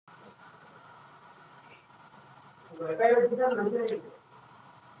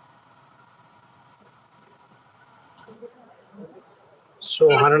So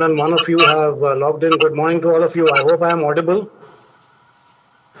 101 of you have logged in. Good morning to all of you. I hope I am audible.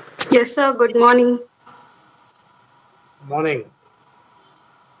 Yes, sir. Good morning. Morning.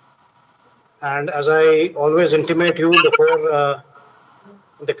 And as I always intimate you before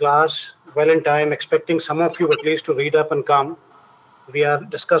the class, well in time, expecting some of you at least to read up and come, we are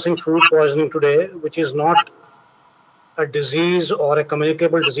discussing food poisoning today, which is not a disease or a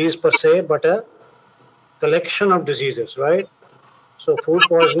communicable disease per se, but a collection of diseases, right? So food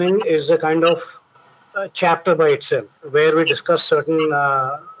poisoning is a kind of chapter by itself, where we discuss certain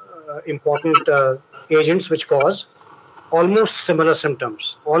important agents which cause almost similar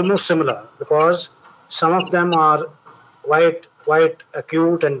symptoms, almost similar, because some of them are quite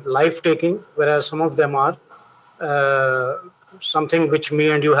acute and life taking, whereas some of them are uh, something which me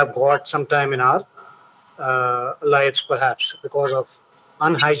and you have got sometime in our lives, perhaps because of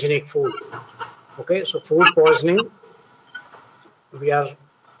unhygienic food. Okay, so food poisoning, we are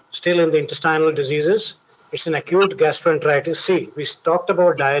still in the intestinal diseases. It's an acute gastroenteritis. See, we talked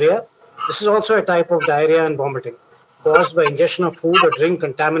about diarrhea. This is also a type of diarrhea and vomiting caused by ingestion of food or drink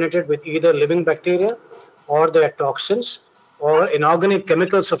contaminated with either living bacteria or their toxins or inorganic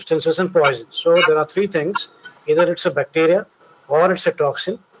chemical substances and poisons. So there are three things. Either it's a bacteria or it's a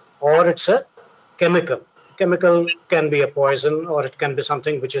toxin or it's a chemical. Chemical can be a poison or it can be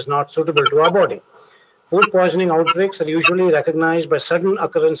something which is not suitable to our body. Food poisoning outbreaks are usually recognized by sudden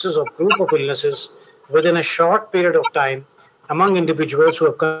occurrences of group of illnesses within a short period of time among individuals who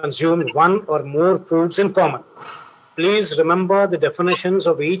have consumed one or more foods in common. Please remember the definitions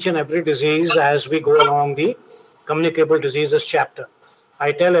of each and every disease as we go along the communicable diseases chapter.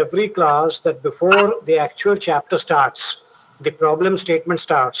 I tell every class that before the actual chapter starts, the problem statement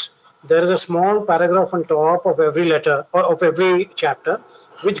starts, there is a small paragraph on top of every letter or of every chapter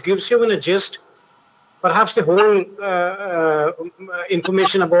which gives you in a gist perhaps the whole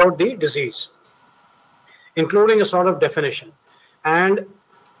information about the disease, including a sort of definition. And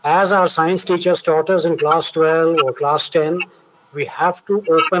as our science teachers taught us in class 12 or class 10, we have to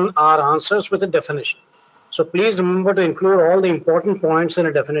open our answers with a definition. So please remember to include all the important points in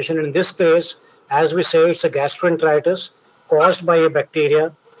a definition. In this case, as we say, it's a gastroenteritis caused by a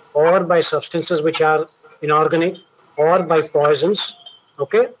bacteria or by substances which are inorganic or by poisons.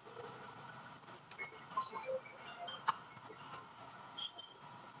 Okay.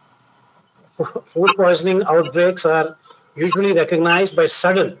 Food poisoning outbreaks are usually recognized by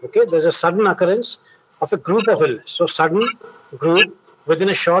sudden, okay, there's a sudden occurrence of a group of illness. So sudden group within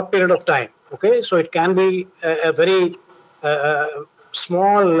a short period of time, okay, so it can be a very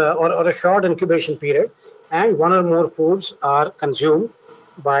small or a short incubation period, and one or more foods are consumed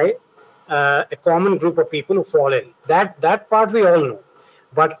by a common group of people who fall in. That part we all know.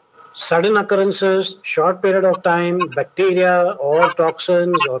 But sudden occurrences, short period of time, bacteria or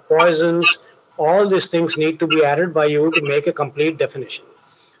toxins or poisons, all these things need to be added by you to make a complete definition.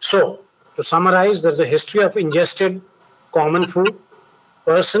 So, to summarize, there's a history of ingested common food.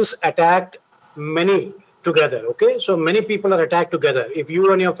 Persons attacked many together. Okay, so many people are attacked together. If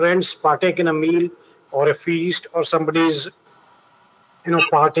you and your friends partake in a meal or a feast or somebody's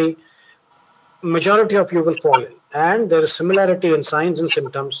party, majority of you will fall in, and there is similarity in signs and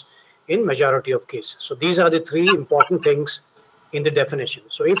symptoms in majority of cases. So these are the three important things in the definition.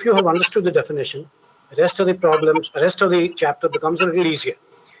 So if you have understood the definition, the rest of the chapter becomes a little easier.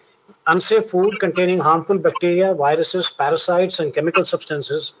 Unsafe food containing harmful bacteria, viruses, parasites, and chemical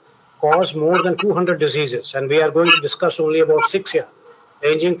substances cause more than 200 diseases, and we are going to discuss only about 6 here,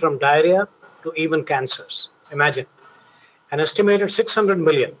 ranging from diarrhea to even cancers. Imagine. An estimated 600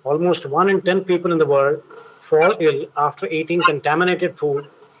 million, almost 1 in 10 people in the world, fall ill after eating contaminated food,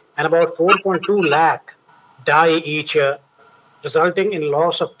 and about 4.2 lakh die each year, resulting in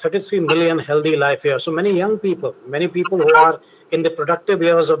loss of 33 million healthy life years. So many young people, many people who are in the productive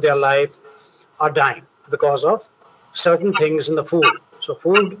years of their life are dying because of certain things in the food. So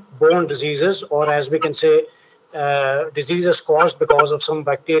food-borne diseases, or as we can say, diseases caused because of some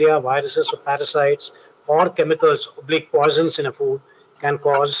bacteria, viruses, or parasites, or chemicals, oblique poisons in a food, can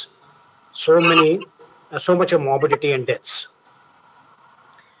cause so much of morbidity and deaths.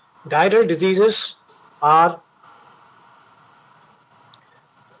 Diarrheal diseases are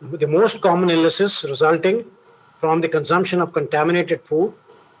the most common illnesses resulting from the consumption of contaminated food,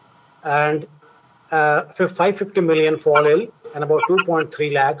 and 550 million fall ill and about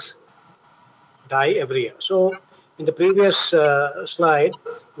 2.3 lakhs die every year. So in the previous slide,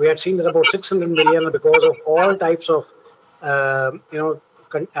 we had seen that about 600 million are because of all types of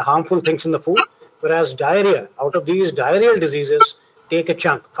harmful things in the food. Whereas diarrhea, out of these diarrheal diseases, take a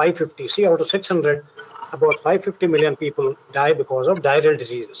chunk, 550. See, out of 600, about 550 million people die because of diarrheal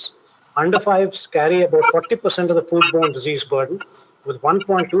diseases. Under fives carry about 40% of the foodborne disease burden, with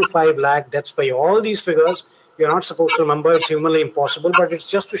 1.25 lakh deaths by all these figures. You're not supposed to remember, it's humanly impossible, but it's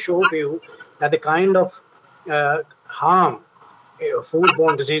just to show to you that the kind of harm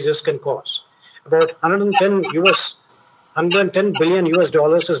foodborne diseases can cause. About 110 billion US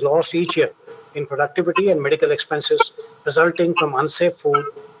dollars is lost each year in productivity and medical expenses resulting from unsafe food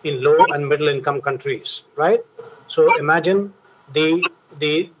in low and middle income countries, right? So imagine the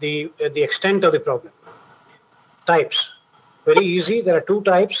extent of the problem. Types. Very easy. There are two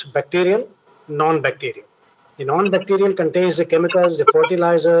types, bacterial, non-bacterial. The non-bacterial contains the chemicals, the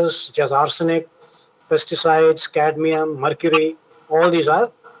fertilizers, such as arsenic, pesticides, cadmium, mercury. All these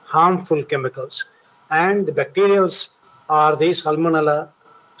are harmful chemicals. And the bacterials are the Salmonella,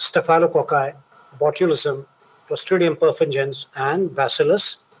 Staphylococci, Botulism, Clostridium perfringens, and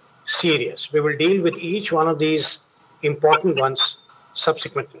Bacillus cereus. We will deal with each one of these important ones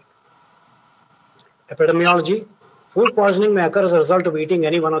subsequently. Epidemiology. Food poisoning may occur as a result of eating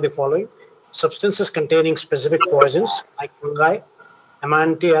any one of the following: substances containing specific poisons like fungi,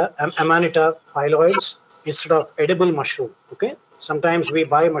 Amanita phylloides, instead of edible mushroom. Okay. Sometimes we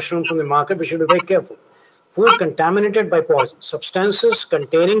buy mushroom from the market. We should be very careful. Food contaminated by poisons. Substances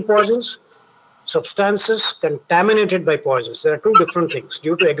containing poisons. Substances contaminated by poisons. There are two different things.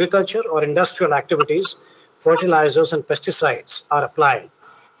 Due to agriculture or industrial activities, fertilizers and pesticides are applied.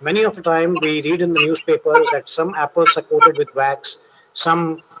 Many of the time we read in the newspapers that some apples are coated with wax,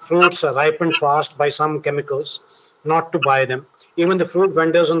 some fruits are ripened fast by some chemicals, not to buy them. Even the fruit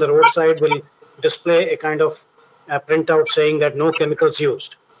vendors on the roadside will display a kind of printout saying that no chemicals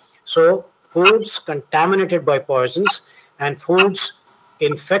used. So foods contaminated by poisons and foods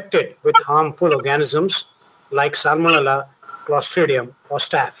infected with harmful organisms like Salmonella, Clostridium, or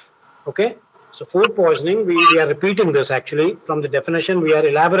Staph. Okay? So food poisoning, we are repeating this actually from the definition, we are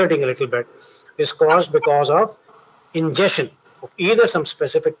elaborating a little bit, is caused because of ingestion of either some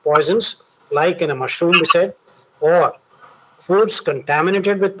specific poisons, like in a mushroom we said, or foods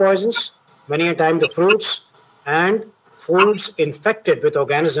contaminated with poisons, many a time the fruits, and foods infected with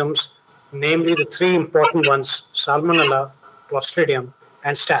organisms, namely the three important ones, Salmonella, Clostridium,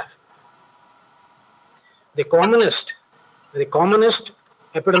 and Staph. The commonest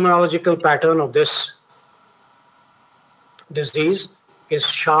epidemiological pattern of this disease is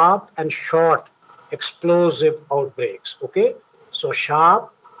sharp and short explosive outbreaks. Okay, so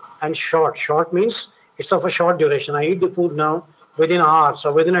sharp and short. Short means it's of a short duration. I eat the food now, within hours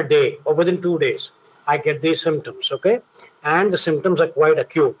or within a day or within 2 days, I get these symptoms. Okay, and the symptoms are quite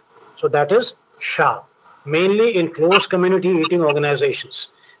acute. So that is sharp, mainly in close community eating organizations.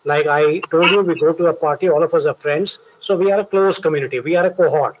 Like I told you, we go to a party, all of us are friends. So we are a close community. We are a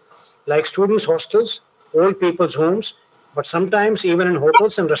cohort. Like students' hostels, old people's homes, but sometimes even in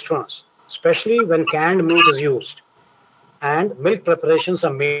hotels and restaurants, especially when canned meat is used. And milk preparations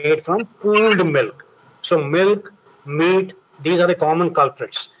are made from pooled milk. So milk, meat, these are the common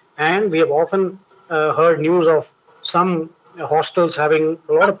culprits. And we have often heard news of some hostels having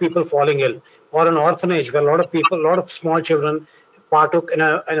a lot of people falling ill, or an orphanage where a lot of small children partook in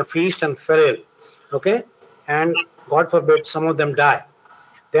a feast and fell ill. Okay, and God forbid some of them die.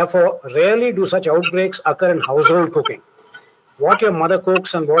 Therefore, rarely do such outbreaks occur in household cooking. What your mother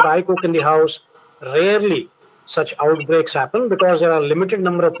cooks and what I cook in the house, rarely such outbreaks happen because there are a limited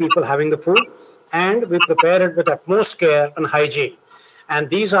number of people having the food, and we prepare it with utmost care and hygiene. And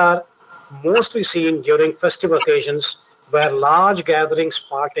these are mostly seen during festive occasions where large gatherings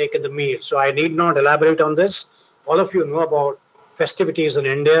partake in the meal. So I need not elaborate on this. All of you know about festivities in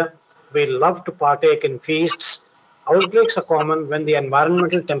India. We love to partake in feasts. Outbreaks are common when the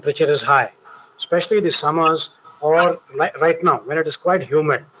environmental temperature is high, especially the summers or right now when it is quite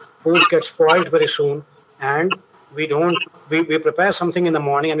humid. Foods get spoiled very soon, and we prepare something in the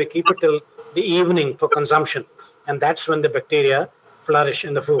morning and we keep it till the evening for consumption, and that's when the bacteria flourish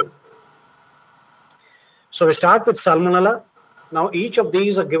in the food. So we start with Salmonella. Now each of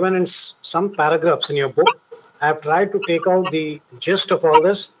these are given in some paragraphs in your book. I have tried to take out the gist of all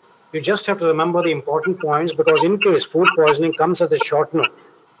this. You just have to remember the important points, because in case food poisoning comes as a short note,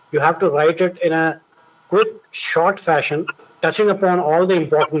 you have to write it in a quick, short fashion, touching upon all the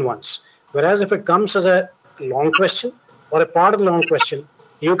important ones. Whereas if it comes as a long question or a part of the long question,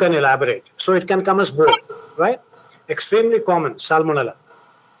 you can elaborate. So it can come as both, right? Extremely common, Salmonella.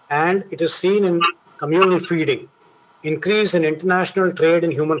 And it is seen in communal feeding, increase in international trade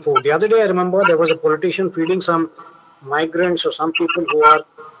in human food. The other day, I remember there was a politician feeding some migrants or some people who are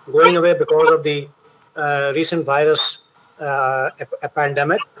going away because of the recent virus a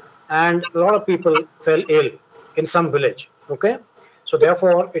pandemic, and a lot of people fell ill in some village. Okay, so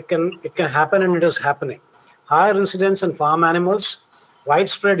therefore it can happen, and it is happening. Higher incidence in farm animals,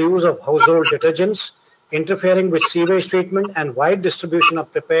 widespread use of household detergents, interfering with sewage treatment, and wide distribution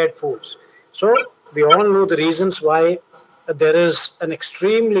of prepared foods. So we all know the reasons why there is an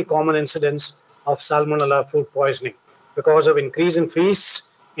extremely common incidence of salmonella food poisoning because of increase in feasts,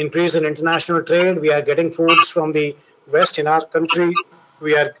 increase in international trade. We are getting foods from the West in our country.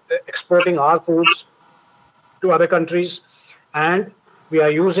 We are exporting our foods to other countries, and we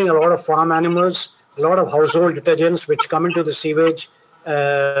are using a lot of farm animals, a lot of household detergents which come into the sewage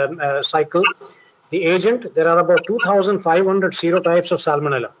cycle. The agent, there are about 2,500 serotypes of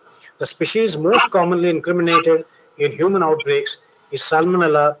salmonella. The species most commonly incriminated in human outbreaks is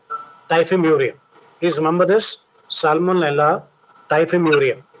Salmonella typhimurium. Please remember this, Salmonella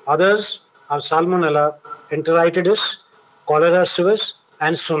typhimurium. Others are Salmonella enteritidis, Cholera civis,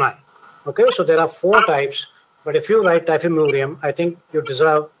 and Sonnei. Okay, so there are 4 types, but if you write typhimurium, I think you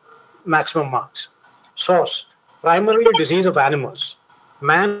deserve maximum marks. Source, primarily disease of animals.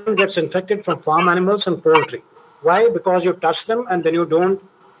 Man gets infected from farm animals and poultry. Why? Because you touch them and then you don't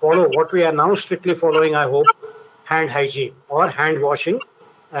follow what we are now strictly following, I hope, hand hygiene or hand washing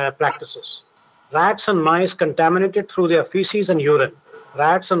practices. Rats and mice contaminated through their feces and urine.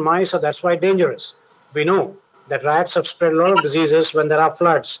 Rats and mice are that's why dangerous. We know that rats have spread a lot of diseases when there are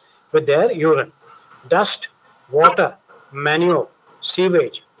floods with their urine. Dust, water, manure,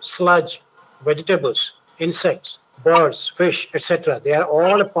 sewage, sludge, vegetables, insects, birds, fish, etc. They are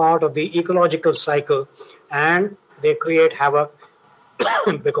all a part of the ecological cycle, and they create havoc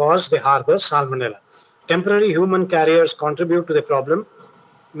because they harbor salmonella. Temporary human carriers contribute to the problem.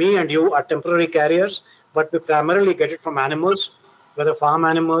 Me and you are temporary carriers, but we primarily get it from animals, whether farm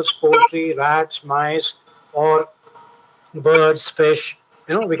animals, poultry, rats, mice, or birds, fish.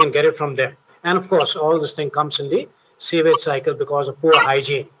 We can get it from them. And of course, all this thing comes in the sewage cycle because of poor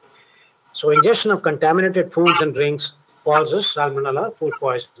hygiene. So ingestion of contaminated foods and drinks causes salmonella food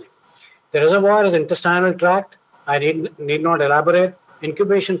poisoning. The reservoir is intestinal tract. I need not elaborate.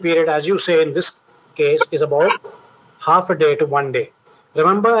 Incubation period, as you say in this case, is about half a day to 1 day.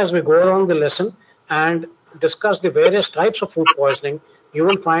 Remember, as we go along the lesson and discuss the various types of food poisoning, you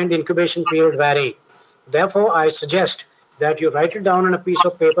will find the incubation period vary. Therefore, I suggest that you write it down on a piece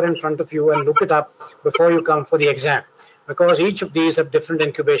of paper in front of you and look it up before you come for the exam, because each of these have different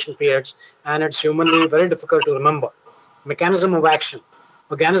incubation periods and it's humanly very difficult to remember. Mechanism of action.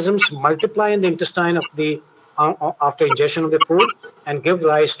 Organisms multiply in the intestine of the after ingestion of the food and give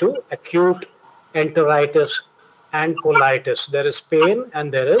rise to acute enteritis and colitis. There is pain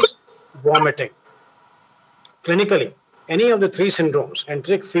and there is vomiting. Clinically, any of the 3 syndromes,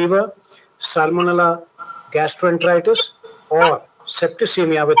 enteric fever, salmonella gastroenteritis, or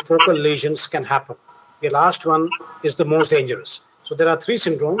septicemia with focal lesions can happen. The last one is the most dangerous. So there are 3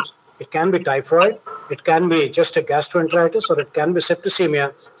 syndromes. It can be typhoid, it can be just a gastroenteritis, or it can be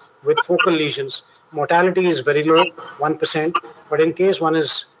septicemia with focal lesions. Mortality is very low, 1%, but in case one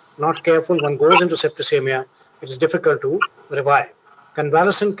is not careful, one goes into septicemia, it is difficult to revive.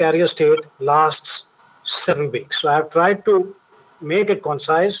 Convalescent carrier state lasts 7 weeks. So I have tried to make it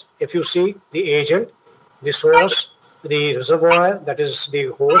concise. If you see the agent, the source, the reservoir, that is the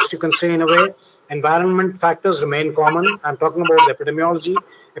host, you can say in a way. Environment factors remain common. I'm talking about the epidemiology.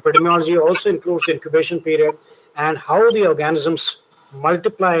 Epidemiology also includes the incubation period and how the organisms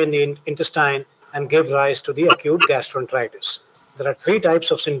multiply in the intestine and give rise to the acute gastroenteritis. There are 3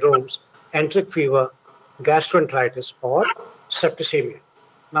 types of syndromes: enteric fever, gastroenteritis, or septicemia.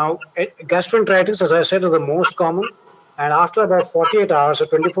 Now, gastroenteritis, as I said, is the most common, and after about 48 hours or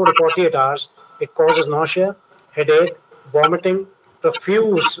 24 to 48 hours, it causes nausea, headache, vomiting,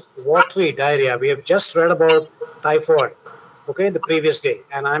 profuse watery diarrhea. We have just read about typhoid, okay, the previous day,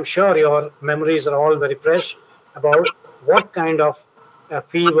 and I'm sure your memories are all very fresh about what kind of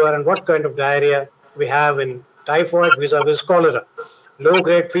fever and what kind of diarrhea we have in typhoid vis-a-vis cholera.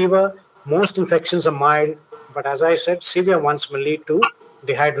 Low-grade fever, most infections are mild, but as I said, severe ones may lead to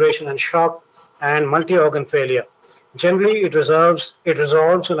dehydration and shock and multi-organ failure. Generally, it resolves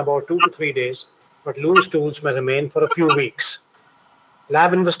in about 2 to 3 days, but loose stools may remain for a few weeks.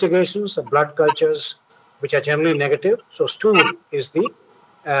 Lab investigations, blood cultures, which are generally negative. So stool is the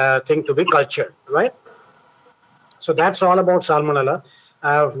thing to be cultured, right? So that's all about salmonella.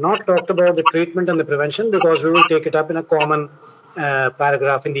 I have not talked about the treatment and the prevention because we will take it up in a common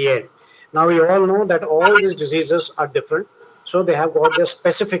paragraph in the end. Now, you all know that all these diseases are different, so they have got their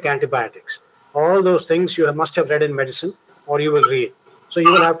specific antibiotics. All those things you must have read in medicine or you will read. So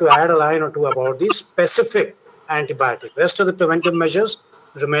you will have to add a line or two about the specific antibiotic. Rest of the preventive measures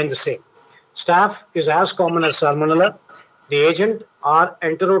remain the same. Staph is as common as Salmonella. The agent are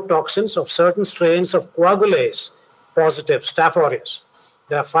enterotoxins of certain strains of coagulase positive Staph aureus.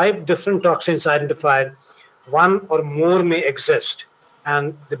 There are 5 different toxins identified. One or more may exist,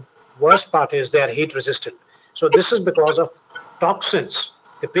 and the worst part is they are heat resistant. So this is because of toxins.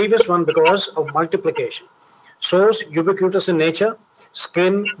 The previous one because of multiplication. Source ubiquitous in nature,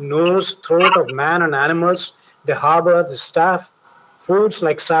 skin, nose, throat of man and animals. They harbor the staph. Foods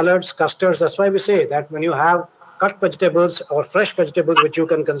like salads, custards. That's why we say that when you have cut vegetables or fresh vegetables which you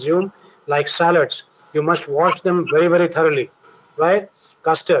can consume, like salads, you must wash them very, very thoroughly, right?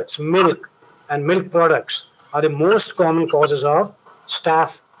 Custards, milk, and milk products are the most common causes of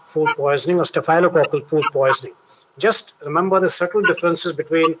staph food poisoning or staphylococcal food poisoning. Just remember the subtle differences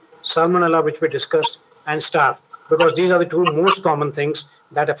between Salmonella, which we discussed, and staph, because these are the 2 most common things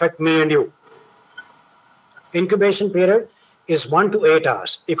that affect me and you. Incubation period is 1 to 8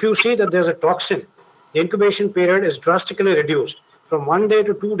 hours. If you see that there's a toxin, the incubation period is drastically reduced from 1 day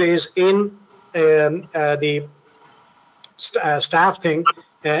to 2 days in the staph thing,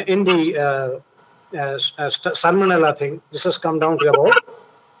 in the Salmonella thing. This has come down to about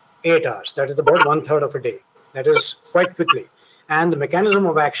 8 hours. That is about 1/3 of a day. That is quite quickly. And the mechanism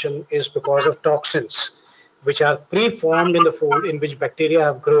of action is because of toxins, which are pre-formed in the food in which bacteria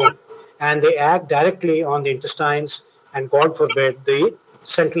have grown. And they act directly on the intestines and, God forbid, the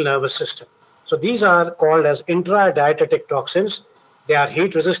central nervous system. So these are called as intradietetic toxins. They are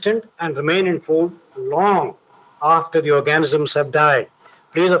heat resistant and remain in food long after the organisms have died.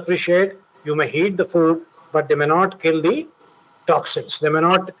 Please appreciate, you may heat the food, but they may not kill the toxins. They may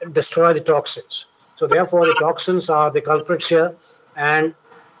not destroy the toxins. So therefore, the toxins are the culprits here, and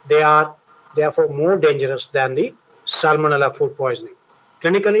they are therefore more dangerous than the Salmonella food poisoning.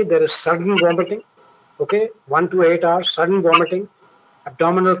 Clinically, there is sudden vomiting, 1 to 8 hours, sudden vomiting,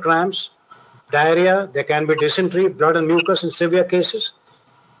 abdominal cramps, diarrhea. There can be dysentery, blood and mucus in severe cases.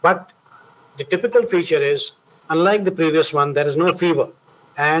 But the typical feature is, unlike the previous one, there is no fever,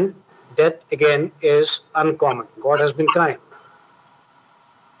 and death again is uncommon. God has been kind.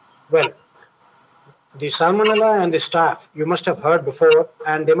 Well, the Salmonella and the staph you must have heard before,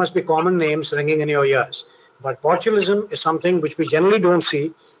 and there must be common names ringing in your ears. But botulism is something which we generally don't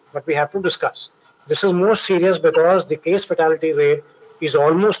see, but we have to discuss. This is more serious because the case fatality rate is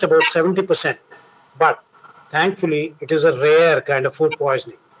almost about 70%. But thankfully, it is a rare kind of food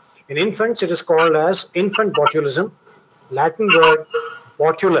poisoning. In infants, it is called as infant botulism. Latin word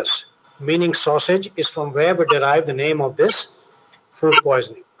botulus, meaning sausage, is from where we derive the name of this food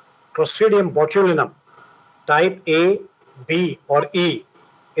poisoning. Clostridium botulinum, type A, B, or E,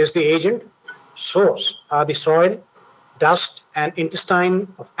 is the agent. Source are the soil, dust, and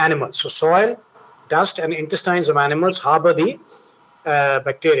intestine of animals. So soil, dust, and intestines of animals harbor the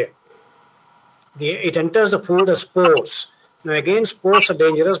bacteria. It enters the food as spores. Now again, spores are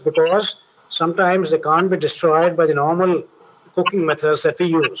dangerous because sometimes they can't be destroyed by the normal cooking methods that we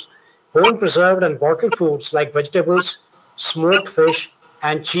use. Home preserved and bottled foods like vegetables, smoked fish,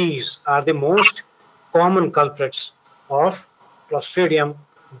 and cheese are the most common culprits of Clostridium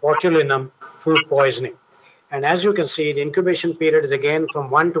botulinum food poisoning. And as you can see, the incubation period is again from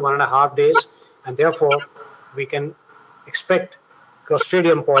 1 to 1.5 days, and therefore we can expect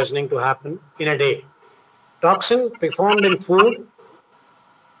Clostridium poisoning to happen in a day. Toxin performed in food,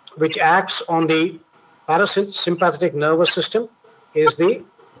 which acts on the parasympathetic nervous system, is the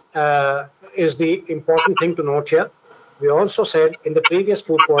important thing to note here. We also said in the previous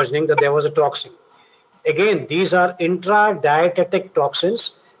food poisoning that there was a toxin. Again, these are intradietetic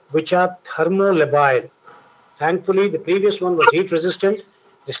toxins which are thermolabile. Thankfully, the previous one was heat resistant,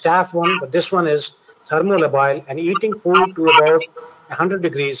 the staph one, but this one is thermolabile, and eating food to about 100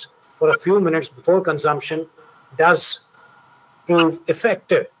 degrees for a few minutes before consumption does prove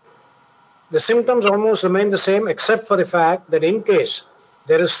effective. The symptoms almost remain the same except for the fact that in case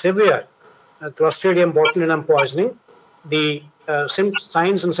there is severe Clostridium botulinum poisoning, the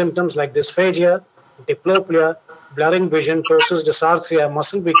signs and symptoms like dysphagia, diplopia, blurring vision, ptosis, dysarthria,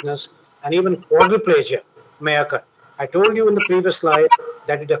 muscle weakness, and even quadriplegia may occur. I told you in the previous slide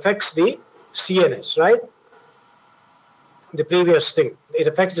that it affects the CNS, right? The previous thing. It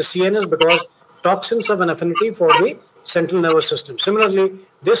affects the CNS because toxins have an affinity for the central nervous system. Similarly,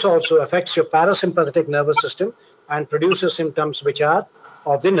 this also affects your parasympathetic nervous system and produces symptoms which are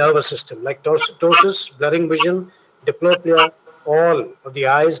of the nervous system, like ptosis, blurring vision, diplopia, all of the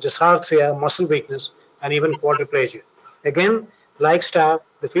eyes, dysarthria, muscle weakness, and even quadriplegia. Again, like staph,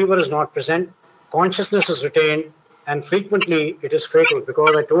 the fever is not present, consciousness is retained, and frequently it is fatal,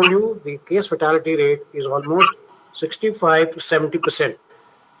 because I told you the case fatality rate is almost 65 to 70%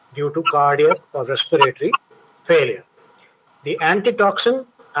 due to cardiac or respiratory failure. The antitoxin,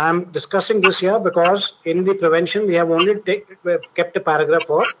 I'm discussing this here because in the prevention we have only kept a paragraph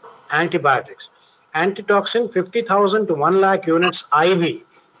for antibiotics. Antitoxin 50,000 to 1 lakh units IV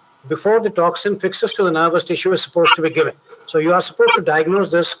before the toxin fixes to the nervous tissue is supposed to be given. So you are supposed to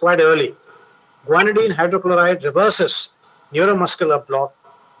diagnose this quite early. Guanidine hydrochloride reverses neuromuscular block.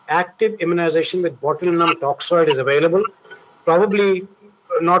 Active immunization with botulinum toxoid is available. Probably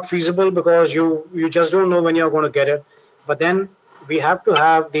not feasible because you just don't know when you're going to get it. But then we have to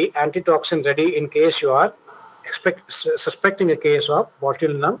have the antitoxin ready in case you are suspecting a case of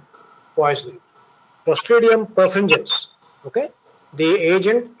botulinum poisoning. Clostridium perfringens. Okay, the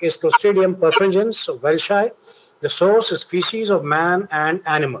agent is Clostridium perfringens welchi. The source is feces of man and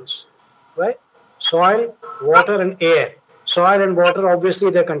animals. Right? Soil, water, and air. Soil and water, obviously,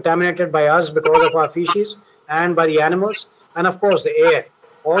 they're contaminated by us because of our feces and by the animals. And of course, the air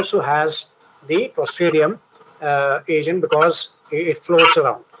also has the Clostridium agent because it floats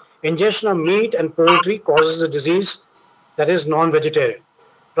around. Ingestion of meat and poultry causes the disease, that is non-vegetarian.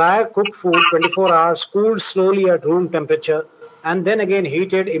 Prior cooked food 24 hours, cooled slowly at room temperature, and then again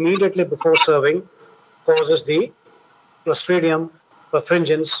heated immediately before serving causes the Clostridium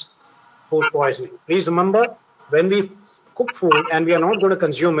perfringens food poisoning. Please remember, when we cook food and we are not going to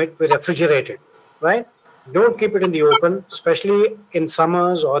consume it, we refrigerate it, right? Don't keep it in the open, especially in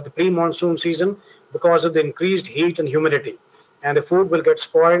summers or the pre-monsoon season, because of the increased heat and humidity. And the food will get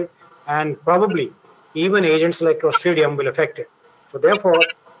spoiled, and probably even agents like Clostridium will affect it. So therefore,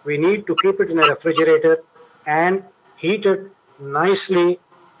 we need to keep it in a refrigerator and heat it nicely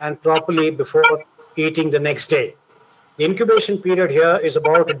and properly before eating the next day. The incubation period here is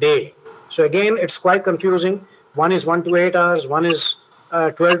about a day. So again, it's quite confusing. One is 1 to 8 hours, one is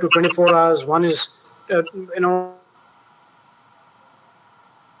 12 to 24 hours, one is, up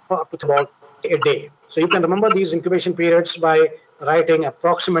to about a day. So you can remember these incubation periods by writing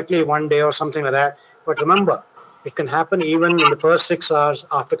approximately 1 day or something like that. But remember, it can happen even in the first 6 hours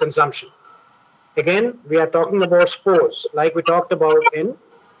after consumption. Again, we are talking about spores, like we talked about in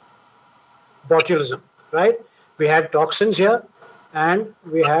botulism, right? We had toxins here, and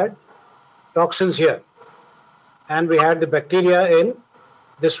we had toxins here, and we had the bacteria in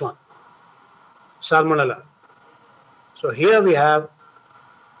this one, Salmonella. So here we have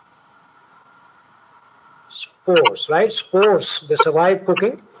spores, right? Spores, they survive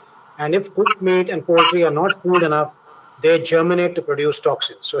cooking, and if cooked meat and poultry are not cooled enough, they germinate to produce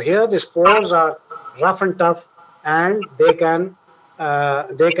toxins. So here the spores are rough and tough, and they can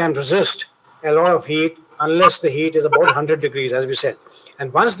resist a lot of heat unless the heat is about 100 degrees, as we said.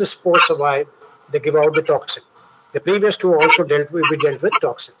 And once the spores survive, they give out the toxin. The previous two also we dealt with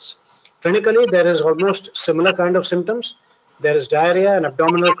toxins. Clinically, there is almost similar kind of symptoms. There is diarrhea and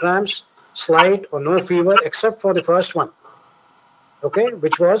abdominal cramps, slight or no fever, except for the first one, okay,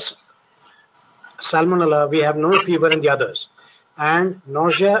 which was Salmonella. We have no fever in the others. And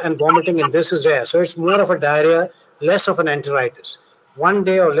nausea and vomiting in this is rare. So it's more of a diarrhea, less of an enteritis. 1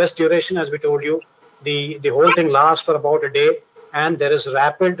 day or less duration, as we told you. The whole thing lasts for about a day, and there is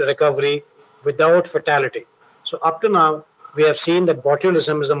rapid recovery without fatality. So up to now, we have seen that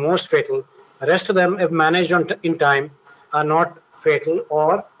botulism is the most fatal. The rest of them, if managed in time, are not fatal,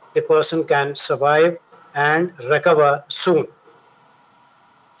 or the person can survive and recover soon.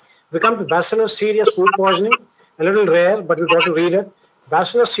 We come to Bacillus cereus food poisoning, a little rare, but we've got to read it.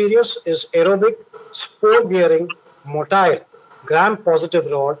 Bacillus cereus is aerobic, spore-bearing, motile, gram-positive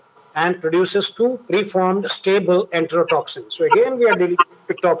rod, and produces two preformed stable enterotoxins. So again, we are dealing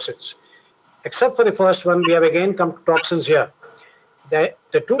with toxins. Except for the first one, we have again come to toxins here. The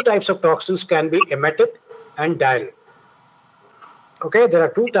two types of toxins can be emetic and diarrheal. Okay, there are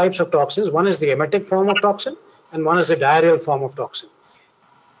two types of toxins. One is the emetic form of toxin, and one is the diarrheal form of toxin.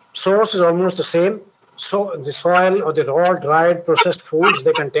 Source is almost the same. So the soil or the raw, dried, processed foods,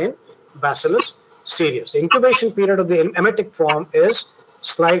 they contain Bacillus cereus. The incubation period of the emetic form is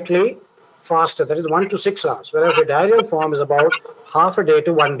slightly faster, that is 1 to 6 hours, whereas the diarrheal form is about half a day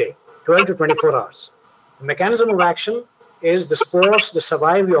to 1 day, 12 to 24 hours. The mechanism of action is the spores, they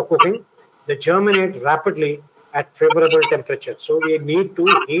survive your cooking, they germinate rapidly at favorable temperature. So we need to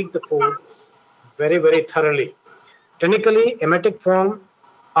heat the food very, very thoroughly. Clinically, emetic form,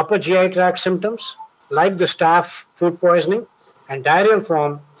 upper GI tract symptoms, like the staph food poisoning, and diarrheal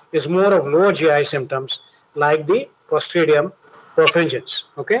form is more of lower GI symptoms, like the Clostridium perfringens.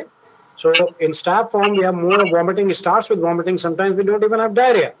 Okay, so in staph form we have more vomiting. It starts with vomiting. Sometimes we don't even have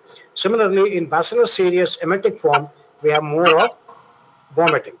diarrhea. Similarly, in Bacillus cereus emetic form, we have more of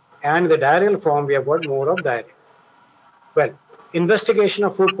vomiting. And in the diarrheal form, we have got more of diarrhea. Well, investigation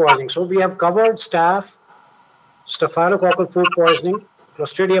of food poisoning. So we have covered staph, staphylococcal food poisoning,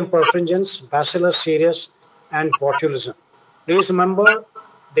 Clostridium perfringens, Bacillus cereus, and botulism. Please remember,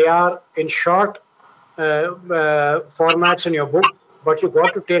 they are in short formats in your book, but you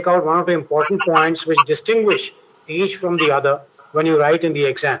got to take out one of the important points which distinguish each from the other when you write in the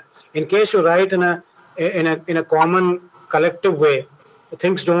exam. In case you write in a common collective way,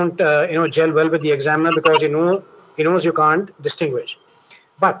 things don't gel well with the examiner because he knows you can't distinguish.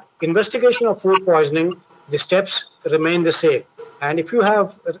 But investigation of food poisoning, the steps remain the same. And if you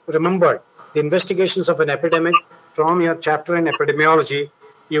have remembered the investigations of an epidemic from your chapter in epidemiology,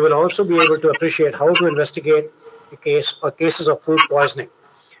 you will also be able to appreciate how to investigate a case or cases of food poisoning.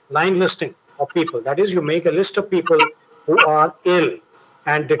 Line listing of people, that is, you make a list of people who are ill,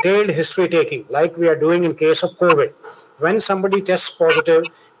 and detailed history taking, like we are doing in case of COVID. When somebody tests positive,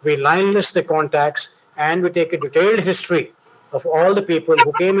 we line list the contacts and we take a detailed history of all the people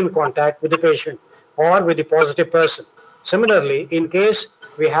who came in contact with the patient or with the positive person. Similarly, in case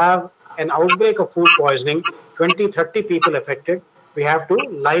we have an outbreak of food poisoning, 20, 30 people affected, we have to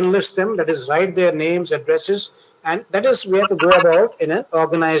line list them, that is, write their names, addresses, and that is, we have to go about in an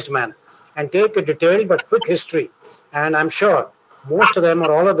organized manner and take a detailed but quick history. And I'm sure most of them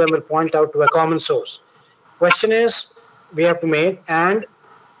or all of them will point out to a common source. Question is, we have to make, and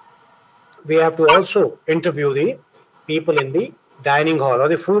we have to also interview the people in the dining hall or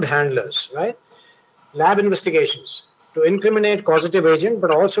the food handlers, right? Lab investigations to incriminate causative agent,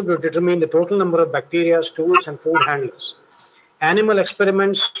 but also to determine the total number of bacteria, stools, and food handlers. Animal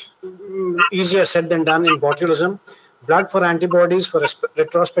experiments, easier said than done in botulism. Blood for antibodies for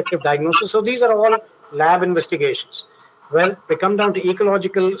retrospective diagnosis. So these are all lab investigations. Well, we come down to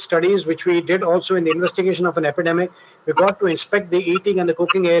ecological studies, which we did also in the investigation of an epidemic. We got to inspect the eating and the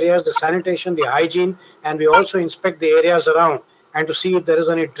cooking areas, the sanitation, the hygiene, and we also inspect the areas around and to see if there is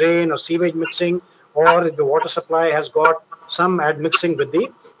any drain or sewage mixing, or if the water supply has got some admixing with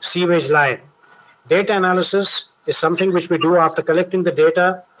the sewage line. Data analysis is something which we do after collecting the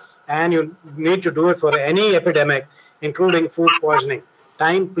data, and you need to do it for any epidemic, including food poisoning.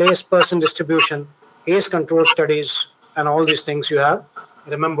 Time, place, person distribution, case control studies, and all these things you have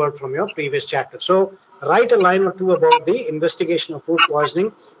remembered from your previous chapter. So write a line or two about the investigation of food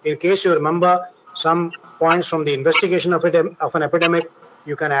poisoning. In case you remember some points from the investigation of an epidemic,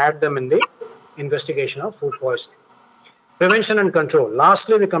 you can add them in the investigation of food poisoning. Prevention and control.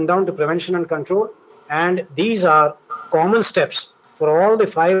 Lastly, we come down to prevention and control, and these are common steps for all the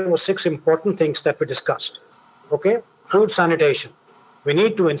 5 or 6 important things that we discussed. Okay, food sanitation. We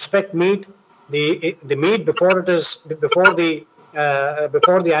need to inspect meat. The meat before the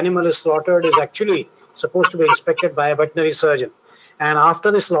animal is slaughtered is actually supposed to be inspected by a veterinary surgeon, and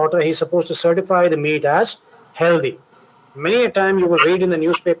after the slaughter, he's supposed to certify the meat as healthy. Many a time you will read in the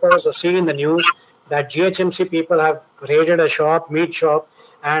newspapers or see in the news that GHMC people have raided a shop, meat shop,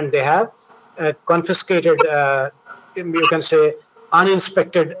 and they have confiscated, you can say,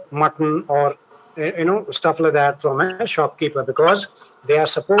 uninspected mutton or stuff like that from a shopkeeper, because they are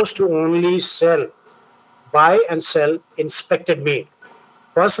supposed to only buy and sell inspected meat.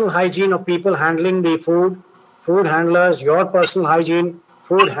 Personal hygiene of people handling the food handlers, your personal hygiene,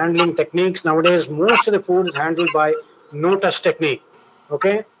 food handling techniques. Nowadays, most of the food is handled by no-touch technique,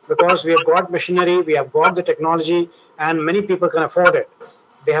 okay? Because we have got machinery, we have got the technology, and many people can afford it.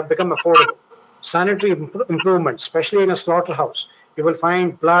 They have become affordable. Sanitary improvements, especially in a slaughterhouse. You will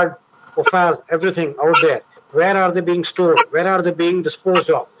find blood, offal, everything out there. Where are they being stored? Where are they being disposed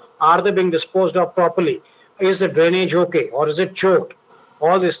of? Are they being disposed of properly? Is the drainage okay, or is it choked?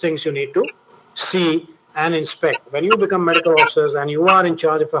 All these things you need to see and inspect. When you become medical officers and you are in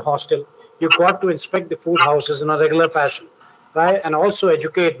charge of a hostel, you've got to inspect the food houses in a regular fashion, right? And also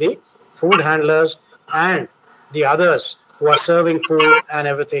educate the food handlers and the others who are serving food and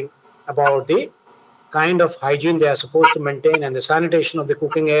everything about the kind of hygiene they are supposed to maintain and the sanitation of the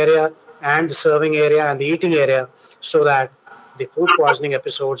cooking area and the serving area and the eating area, so that the food poisoning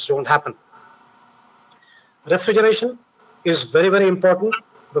episodes don't happen. Refrigeration is very, very important,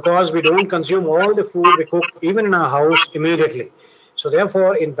 because we don't consume all the food we cook even in our house immediately. So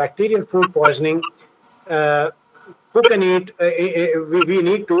therefore, in bacterial food poisoning, cook and eat, we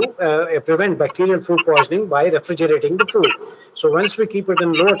need to prevent bacterial food poisoning by refrigerating the food. So once we keep it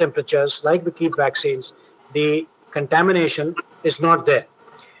in lower temperatures, like we keep vaccines, the contamination is not there.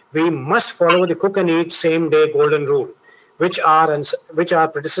 We must follow the cook and eat same day golden rule, which our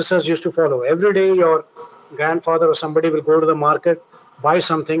predecessors used to follow. Every day your grandfather or somebody will go to the market, buy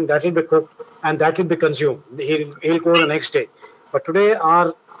something, that will be cooked and that will be consumed. He'll go the next day. But today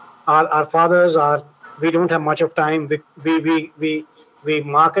our fathers are, we don't have much of time. We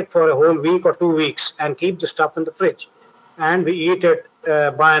market for a whole week or 2 weeks and keep the stuff in the fridge, and we eat it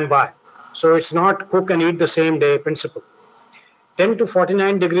by and by. So it's not cook and eat the same day principle. 10 to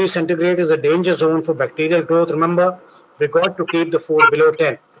 49 degrees centigrade is a danger zone for bacterial growth. Remember, we got to keep the food below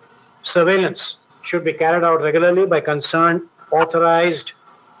 10. Surveillance should be carried out regularly by concerned authorities.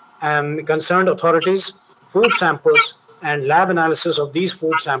 Food samples and lab analysis of these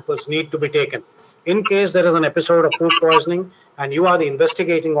food samples need to be taken. In case there is an episode of food poisoning and you are the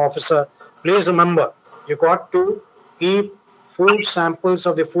investigating officer, please remember, you got to keep food samples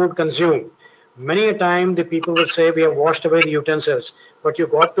of the food consumed. Many a time the people will say we have washed away the utensils, but you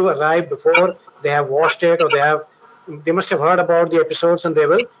got to arrive before they have washed it, or they must have heard about the episodes and they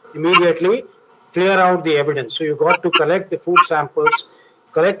will immediately clear out the evidence. So you got to collect the food samples,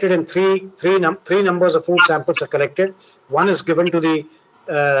 collected in three numbers of food samples are collected. One is given to the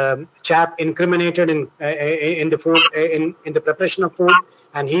chap incriminated in the food, in the preparation of food,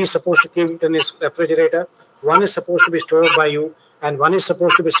 and he is supposed to keep it in his refrigerator. One is supposed to be stored by you, and one is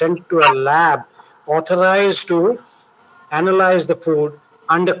supposed to be sent to a lab authorized to analyze the food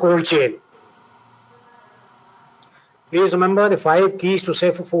under cold chain. Please remember the 5 keys to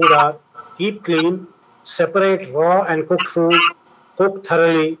safer food are: keep clean, separate raw and cooked food, cook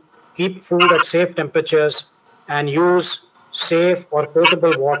thoroughly, keep food at safe temperatures, and use safe or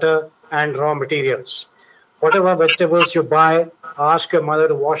potable water and raw materials. Whatever vegetables you buy, ask your mother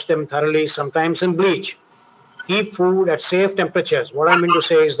to wash them thoroughly, sometimes in bleach. Keep food at safe temperatures. What I mean to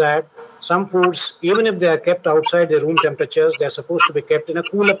say is that some foods, even if they are kept outside the room temperatures, they are supposed to be kept in a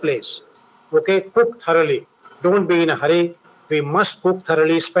cooler place. Okay, cook thoroughly. Don't be in a hurry. We must cook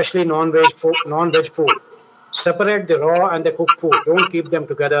thoroughly, especially non-veg food. Separate the raw and the cooked food. Don't keep them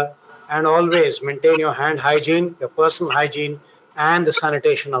together. And always maintain your hand hygiene, your personal hygiene, and the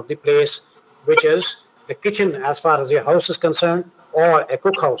sanitation of the place, which is the kitchen as far as your house is concerned, or a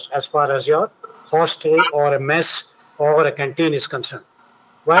cookhouse as far as your hostel or a mess or a canteen is concerned.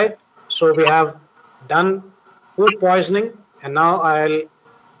 Right? So we have done food poisoning, and now I'll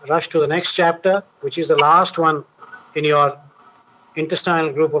rush to the next chapter, which is the last one in your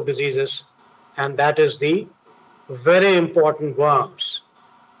intestinal group of diseases, and that is the very important worms,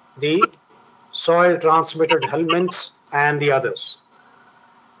 the soil transmitted helminths and the others.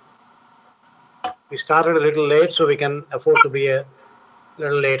 We started a little late, so we can afford to be a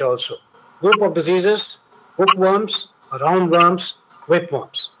little late also. Group of diseases: hookworms, roundworms,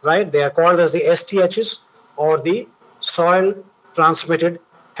 whipworms, right? They are called as the STHs, or the soil transmitted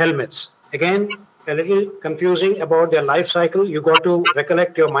helminths. Again, a little confusing about their life cycle. You got to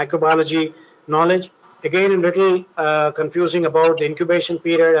recollect your microbiology knowledge. Again, a little confusing about the incubation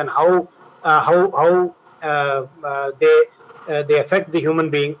period and how they affect the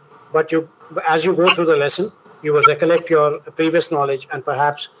human being. But as you go through the lesson, you will recollect your previous knowledge, and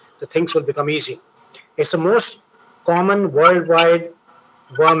perhaps the things will become easy. It's the most common worldwide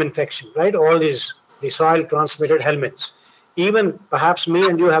worm infection, right? All these, the soil transmitted helminths. Even perhaps me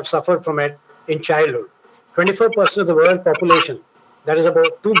and you have suffered from it in childhood. 24% of the world population, that is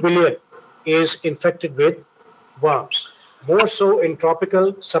about 2 billion, is infected with worms. More so in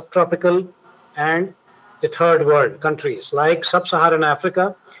tropical, subtropical, and the third world countries like Sub-Saharan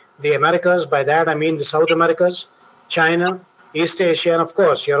Africa, the Americas, by that I mean the South Americas, China, East Asia, and of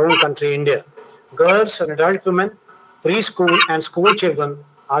course your own country, India. Girls and adult women, preschool and school children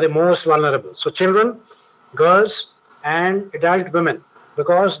are the most vulnerable. So children, girls, and adult women,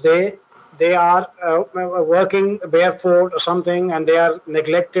 because they are working barefoot or something and they are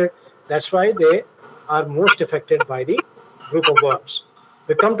neglected. That's why they are most affected by the group of worms.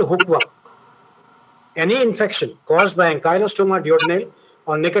 We come to hookworm. Any infection caused by Ankylostoma duodenale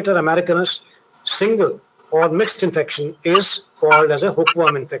or Necator americanus, single or mixed infection, is called as a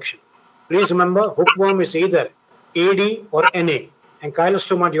hookworm infection. Please remember, hookworm is either AD or NA,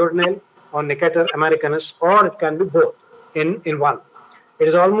 Ankylostoma duodenale or Necator americanus, or it can be both in one. It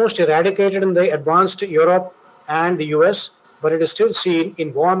is almost eradicated in the advanced Europe and the US, but it is still seen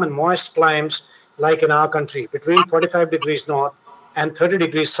in warm and moist climes like in our country, between 45 degrees north and 30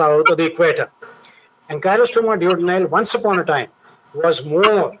 degrees south of the equator. Ankylostoma duodenale, once upon a time, was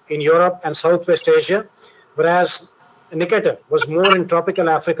more in Europe and Southwest Asia, whereas Necator was more in tropical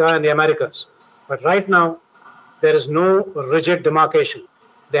Africa and the Americas. But right now, there is no rigid demarcation.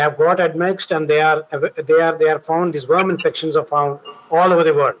 They have got admixed, and they are found. These worm infections are found all over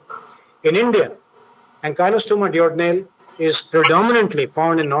the world. In India, Ankylostoma duodenale is predominantly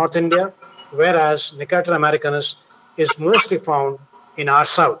found in North India, whereas Necator americanus is mostly found in our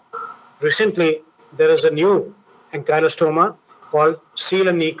south. Recently, there is a new ankylostoma called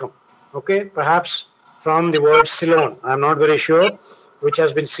Coelonicum. Okay, perhaps from the word Ceylon, I'm not very sure, which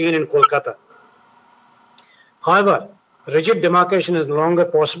has been seen in Kolkata. However, rigid demarcation is no longer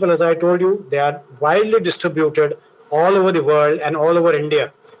possible, as I told you. They are widely distributed all over the world and all over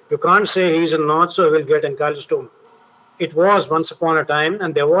India. You can't say he's in north, so he will get ankylostoma. It was once upon a time,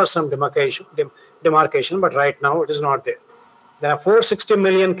 and there was some demarcation, but right now it is not there. There are 460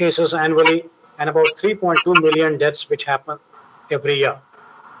 million cases annually and about 3.2 million deaths which happen every year,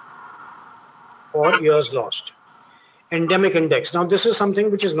 or years lost. Endemic index. Now, this is something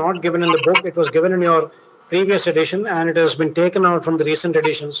which is not given in the book. It was given in your previous edition and it has been taken out from the recent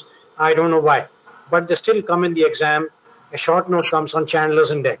editions. I don't know why, but they still come in the exam. A short note comes on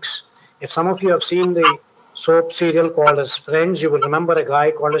Chandler's index. If some of you have seen the soap serial called as Friends, you will remember a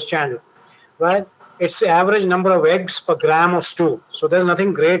guy called as Chandler, right? It's the average number of eggs per gram of stew. So there's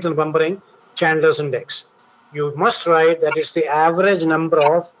nothing great in remembering Chandler's index. You must write that it's the average number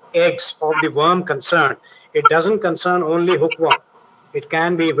of eggs of the worm concerned. It doesn't concern only hookworm. It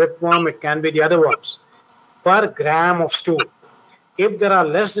can be whipworm, it can be the other worms. Per gram of stew. If there are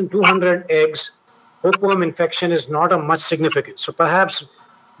less than 200 eggs, hookworm infection is not of much significance. So perhaps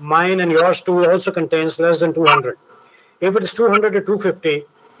mine and your stew also contains less than 200. If it is 200 to 250,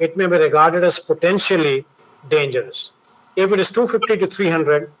 it may be regarded as potentially dangerous. If it is 250 to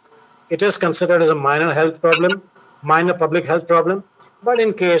 300, it is considered as a minor health problem, minor public health problem. But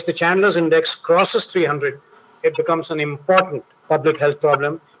in case the Chandler's index crosses 300, it becomes an important public health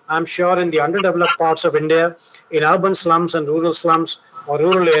problem. I'm sure in the underdeveloped parts of India, in urban slums and rural slums or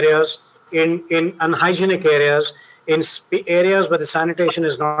rural areas, in unhygienic areas, in areas where the sanitation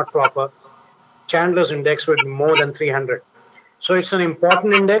is not proper, Chandler's index will be more than 300. So it's an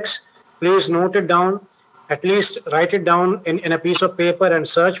important index. Please note it down. At least write it down in a piece of paper and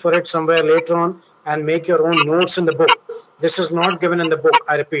search for it somewhere later on and make your own notes in the book. This is not given in the book,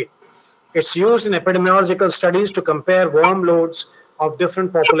 I repeat. It's used in epidemiological studies to compare worm loads of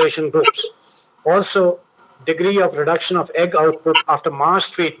different population groups. Also, degree of reduction of egg output after mass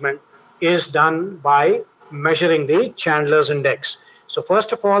treatment is done by measuring the Chandler's index. So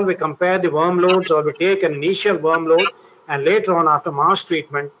first of all, we compare the worm loads, or we take an initial worm load, and later on after mass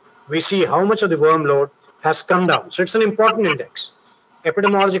treatment, we see how much of the worm load has come down. So it's an important index.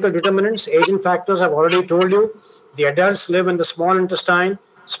 Epidemiological determinants, aging factors, I've already told you. The adults live in the small intestine,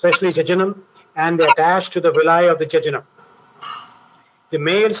 especially jejunum, and they attach to the villi of the jejunum. The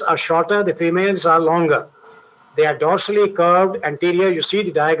males are shorter, the females are longer. They are dorsally curved anterior. You see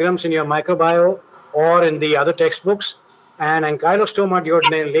the diagrams in your microbiome or in the other textbooks. And Ankylostoma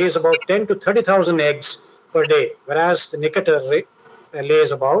duodenale lays about 10 to 30,000 eggs per day, whereas the Necator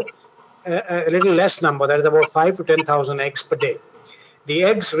lays about a little less number, that is about 5 to 10,000 eggs per day. The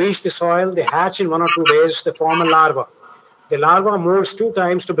eggs reach the soil, they hatch in 1 or 2 days, they form a larva. The larva molds 2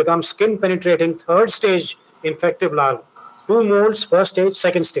 times to become skin-penetrating third stage infective larva. 2 molds, first stage,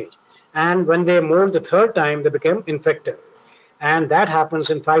 second stage. And when they mold the third time, they become infective. And that happens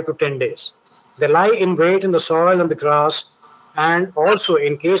in 5 to 10 days. They lie in wait in the soil and the grass. And also,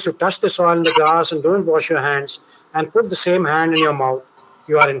 in case you touch the soil and the grass and don't wash your hands and put the same hand in your mouth,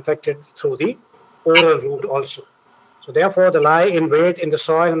 you are infected through the oral route also. So therefore, they lie in wait in the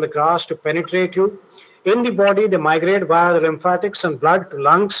soil and the grass to penetrate you. In the body, they migrate via the lymphatics and blood to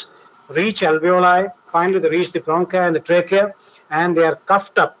lungs, reach alveoli, finally they reach the bronchi and the trachea, and they are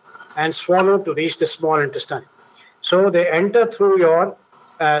cuffed up and swallowed to reach the small intestine. So they enter through your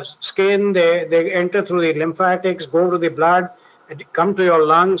skin, they enter through the lymphatics, go to the blood, come to your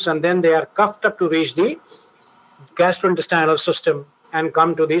lungs, and then they are cuffed up to reach the gastrointestinal system and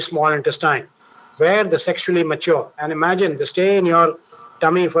come to the small intestine, where they sexually mature. And imagine they stay in your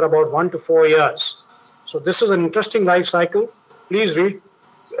tummy for about 1 to 4 years. So this is an interesting life cycle. Please read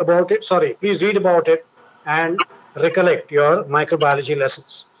about it and recollect your microbiology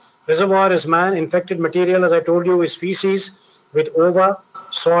lessons. Reservoir is man. Infected material, as I told you, is feces with ova,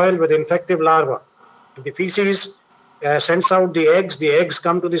 soil with infective larva. The feces sends out the eggs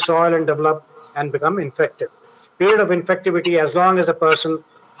come to the soil and develop and become infective. Period of infectivity, as long as a person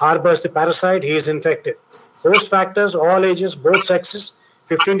harbors the parasite, he is infected. Host factors, all ages, both sexes,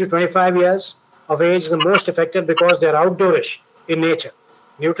 15 to 25 years of age, the most affected because they are outdoorish in nature.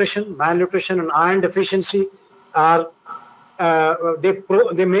 Nutrition, malnutrition, and iron deficiency are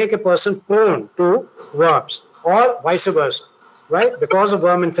they make a person prone to worms, or vice versa, right? Because of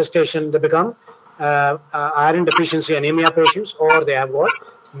worm infestation, they become iron deficiency anemia patients, or they have got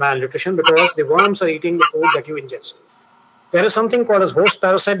malnutrition because the worms are eating the food that you ingest. There is something called as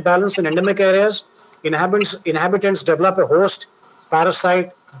host-parasite balance in endemic areas. Inhabitants develop a host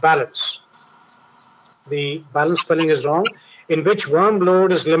parasite balance. The balance spelling is wrong, in which worm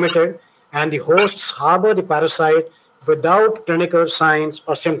load is limited and the hosts harbor the parasite without clinical signs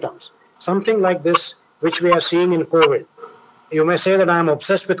or symptoms. Something like this, which we are seeing in COVID. You may say that I am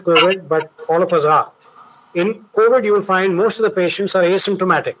obsessed with COVID, but all of us are. In COVID, you will find most of the patients are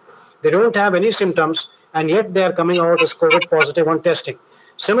asymptomatic. They don't have any symptoms, and yet they are coming out as COVID positive on testing.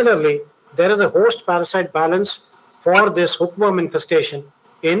 Similarly, there is a host parasite balance for this hookworm infestation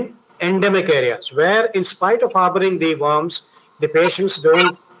in endemic areas, where in spite of harboring the worms, the patients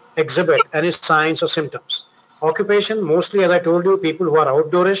don't exhibit any signs or symptoms. Occupation, mostly as I told you, people who are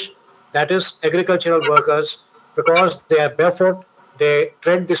outdoorish, that is agricultural workers, because they are barefoot, they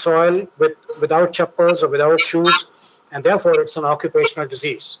tread the soil without chappals or without shoes, and therefore it's an occupational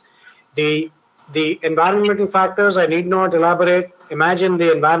disease. The environmental factors, I need not elaborate. Imagine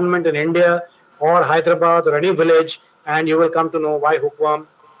the environment in India or Hyderabad or any village, and you will come to know why hookworm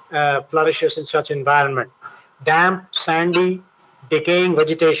flourishes in such environment. Damp, sandy, decaying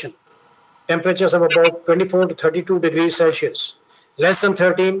vegetation. Temperatures of about 24 to 32 degrees Celsius. Less than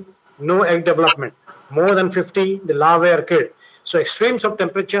 13, no egg development. More than 50, the larvae are killed. So extremes of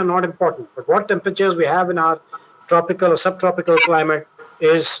temperature are not important, but what temperatures we have in our tropical or subtropical climate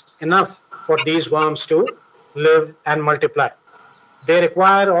is enough for these worms to live and multiply. They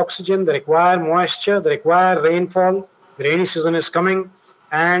require oxygen, they require moisture, they require rainfall. The rainy season is coming,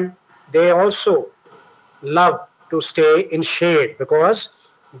 and they also love to stay in shade because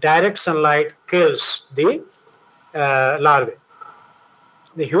direct sunlight kills the larvae.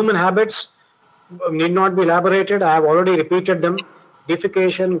 The human habits need not be elaborated. I have already repeated them.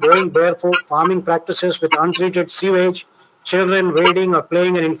 Defecation, going barefoot, farming practices with untreated sewage, children wading or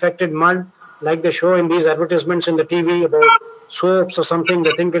playing in infected mud, like they show in these advertisements in the TV about soaps or something.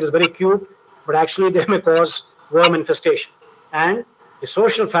 They think it is very cute, but actually they may cause worm infestation. And the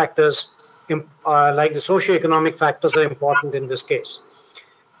social factors, like the socio-economic factors, are important in this case.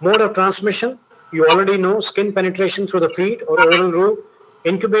 Mode of transmission, you already know, skin penetration through the feet or oral route.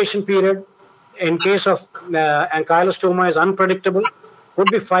 Incubation period, in case of ankylostoma, is unpredictable,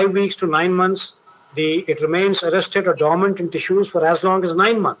 could be 5 weeks to 9 months. It remains arrested or dormant in tissues for as long as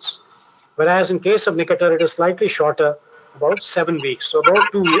 9 months. Whereas in case of Necator, it is slightly shorter, about 7 weeks, so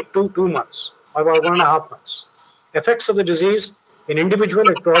about 2 months, or about 1.5 months. Effects of the disease, in individual,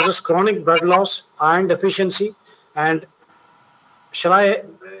 it causes chronic blood loss, iron deficiency, and shall I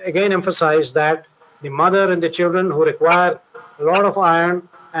again emphasize that the mother and the children who require a lot of iron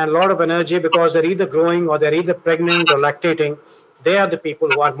and a lot of energy because they're either growing or they're either pregnant or lactating, they are the people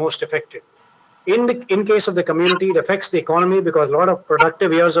who are most affected. In case of the community, it affects the economy because a lot of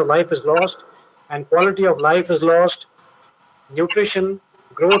productive years of life is lost and quality of life is lost. Nutrition,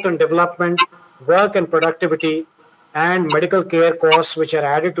 growth and development, work and productivity, and medical care costs, which are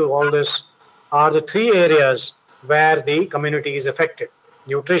added to all this, are the 3 areas where the community is affected.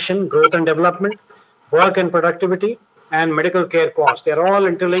 Nutrition, growth and development, work and productivity, and medical care costs. They are all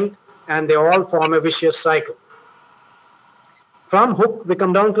interlinked and they all form a vicious cycle. From hook, we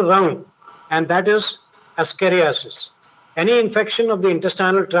come down to round, and that is ascariasis. Any infection of the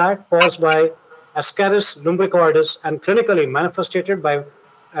intestinal tract caused by Ascaris lumbricoides and clinically manifested by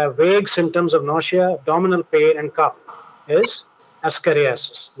vague symptoms of nausea, abdominal pain, and cough is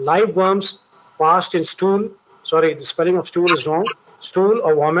ascariasis. Live worms passed in stool, sorry, the spelling of stool is wrong, stool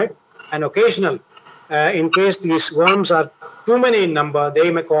or vomit, and occasional. In case these worms are too many in number,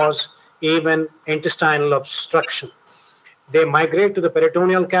 they may cause even intestinal obstruction. They migrate to the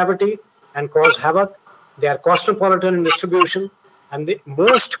peritoneal cavity and cause havoc. They are cosmopolitan in distribution, and the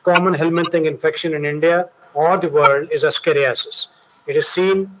most common helminthing infection in India or the world is ascariasis. It is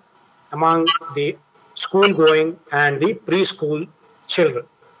seen among the school-going and the preschool children.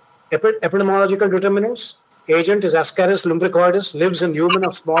 Epidemiological determinants. Agent is Ascaris lumbricoides, lives in human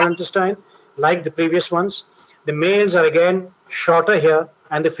of small intestine, like the previous ones. The males are again shorter here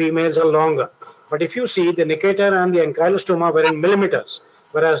and the females are longer. But if you see, the Necator and the ankylostoma were in millimeters,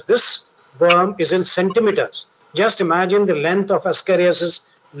 whereas this worm is in centimeters. Just imagine the length of Ascariasis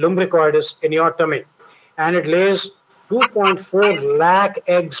lumbricoides in your tummy. And it lays 2.4 lakh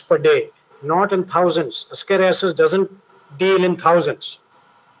eggs per day, not in thousands. Ascariasis doesn't deal in thousands.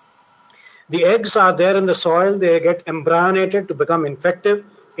 The eggs are there in the soil. They get embryonated to become infective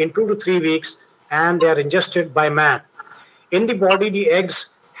in 2 to 3 weeks, and they are ingested by man. In the body, the eggs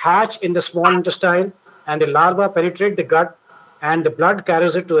hatch in the small intestine, and the larvae penetrate the gut, and the blood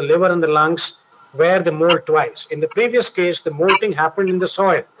carries it to the liver and the lungs, where they molt twice. In the previous case, the molting happened in the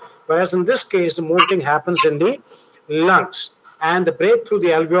soil, whereas in this case, the molting happens in the lungs. And they break through the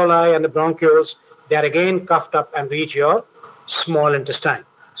alveoli and the bronchioles. They are again cuffed up and reach your small intestine.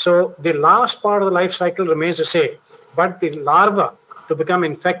 So the last part of the life cycle remains the same, but the larva, to become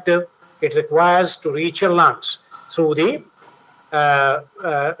infective, it requires to reach your lungs through the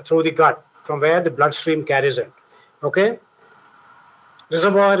gut, from where the bloodstream carries it. Okay.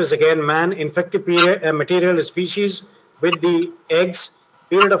 Reservoir is again man. Infective material is feces with the eggs.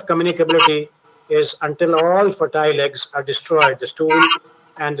 Period of communicability is until all fertile eggs are destroyed. The stool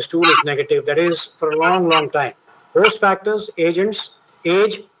is negative. That is for a long, long time. Host factors, agents,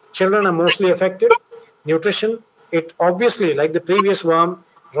 age. Children are mostly affected. Nutrition. It obviously, like the previous worm,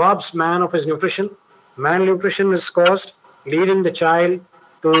 robs man of his nutrition. Malnutrition is caused, leading the child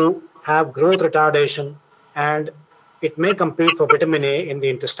to have growth retardation, and it may compete for vitamin A in the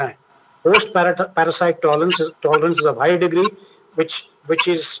intestine. Host parasite tolerance is of high degree, which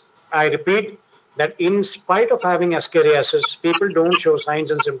is, I repeat, that in spite of having ascariasis, people don't show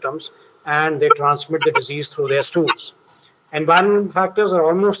signs and symptoms, and they transmit the disease through their stools. Environmental factors are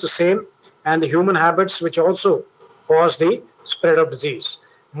almost the same, and the human habits which also cause the spread of disease.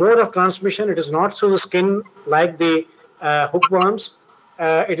 Mode of transmission, it is not through the skin like the hookworms,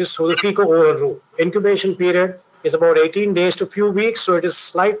 it is through the fecal-oral route. Incubation period is about 18 days to few weeks, so it is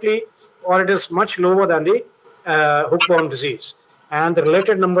slightly, or it is much lower than the hookworm disease. And the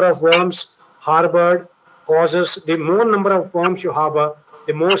related number of worms harbored causes, the more number of worms you harbor,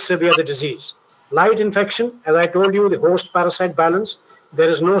 the more severe the disease. Light infection, as I told you, the host parasite balance, there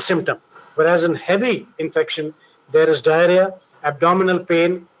is no symptom. Whereas in heavy infection, there is diarrhea, abdominal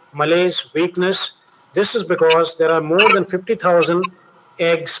pain, malaise, weakness. This is because there are more than 50,000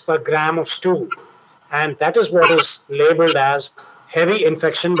 eggs per gram of stool. And that is what is labeled as heavy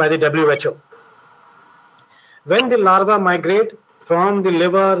infection by the WHO. When the larvae migrate from the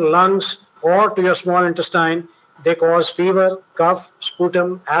liver, lungs, or to your small intestine, they cause fever, cough,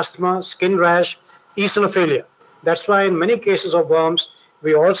 sputum, asthma, skin rash, eosinophilia. That's why in many cases of worms,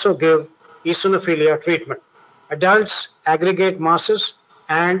 we also give eosinophilia treatment. Adults aggregate masses,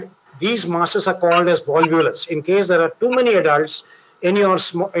 and these masses are called as volvulus. In case there are too many adults in your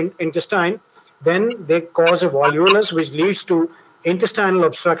intestine, then they cause a volvulus, which leads to intestinal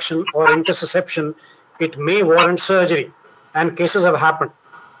obstruction or intussusception. It may warrant surgery, and cases have happened.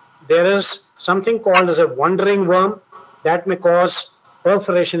 There is something called as a wandering worm that may cause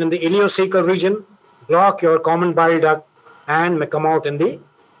perforation in the ileocecal region, block your common bile duct, and may come out in the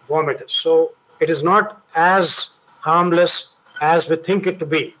vomitus. So it is not as harmless as we think it to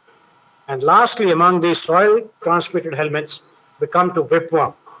be. And lastly, among the soil-transmitted helminths, we come to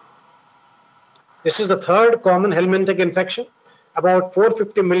whipworm. This is the third common helminthic infection. About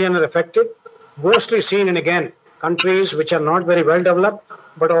 450 million are affected, mostly seen in, again, countries which are not very well developed,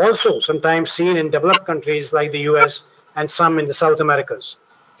 but also sometimes seen in developed countries like the US and some in the South Americas.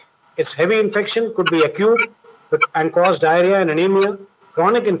 Its heavy infection could be acute and cause diarrhea and anemia.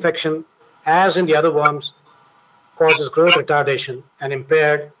 Chronic infection, as in the other worms, causes growth retardation and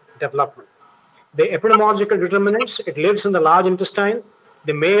impaired development. The epidemiological determinants, it lives in the large intestine.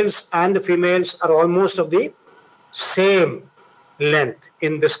 The males and the females are almost of the same length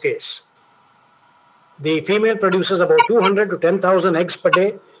in this case. The female produces about 200 to 10,000 eggs per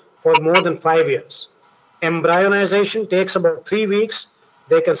day for more than 5 years. Embryonization takes about 3 weeks.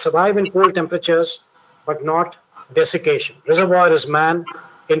 They can survive in cold temperatures, but not desiccation. Reservoir is man.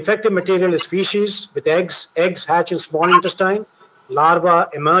 Infective material is feces with eggs. Eggs hatch in small intestine. Larva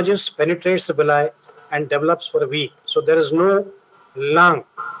emerges, penetrates the villi, and develops for a week. So there is no lung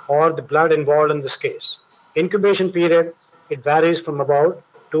or the blood involved in this case. Incubation period, it varies from about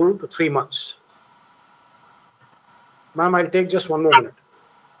 2 to 3 months. Ma'am, I'll take just one more minute.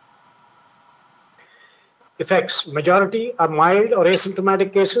 Effects. Majority are mild or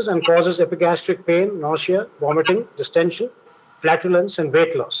asymptomatic cases and causes epigastric pain, nausea, vomiting, distension, flatulence, and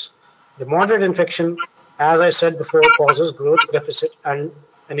weight loss. The moderate infection, as I said before, causes growth deficit and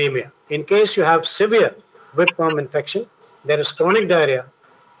anemia. In case you have severe whipworm infection, there is chronic diarrhea,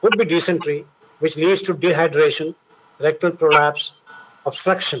 could be dysentery, which leads to dehydration, rectal prolapse,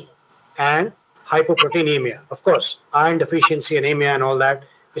 obstruction, and hypoproteinemia. Of course, iron deficiency, anemia, and all that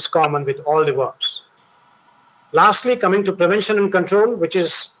is common with all the worms. Lastly, coming to prevention and control, which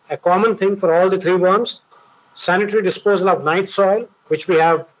is a common thing for all the 3 worms, sanitary disposal of night soil, which we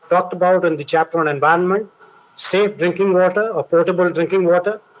have talked about in the chapter on environment, safe drinking water or potable drinking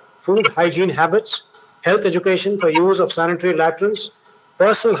water, food hygiene habits, health education for use of sanitary latrines,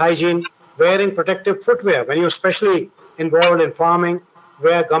 personal hygiene, wearing protective footwear when you're especially involved in farming,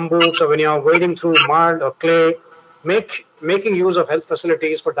 wear gumboots, or when you're wading through mud or clay, making use of health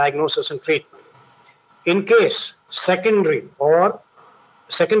facilities for diagnosis and treatment. In case secondary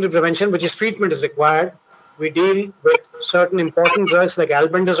prevention, which is treatment, is required, we deal with certain important drugs like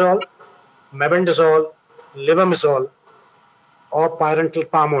albendazole, mebendazole, levamisole, or pyrantel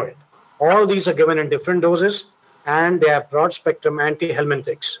palmoil. All these are given in different doses, and they are broad-spectrum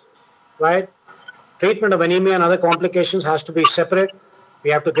antihelminthics, right? Treatment of anemia and other complications has to be separate.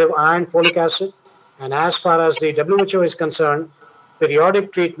 We have to give iron, folic acid, and as far as the WHO is concerned,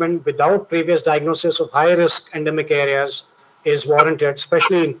 periodic treatment without previous diagnosis of high-risk endemic areas is warranted,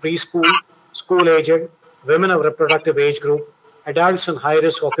 especially in preschool, school-aged, women of reproductive age group, adults in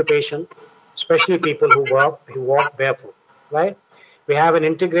high-risk occupation, especially people who walk barefoot, right? We have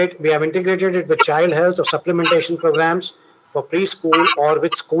integrated it with child health or supplementation programs for preschool or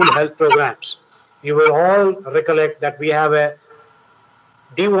with school health programs. You will all recollect that we have a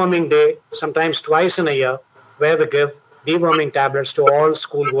deworming day, sometimes twice in a year, where we give deworming tablets to all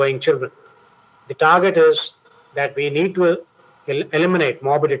school-going children. The target is that we need to eliminate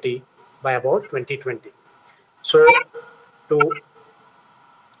morbidity by about 2020. So, to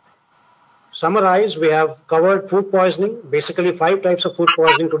summarize, we have covered food poisoning, basically 5 types of food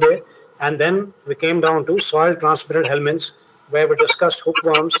poisoning today, and then we came down to soil-transmitted helminths, where we discussed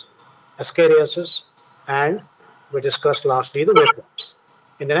hookworms, ascariasis, and we discussed lastly the whipworms.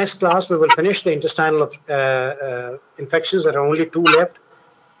 In the next class, we will finish the intestinal infections. There are only 2 left,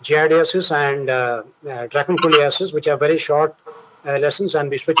 giardiasis and dracunculiasis, which are very short lessons, and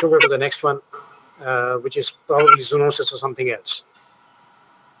we switch over to the next one, which is probably zoonosis or something else.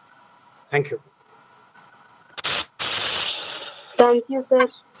 Thank you. Thank you, sir.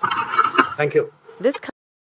 Thank you. This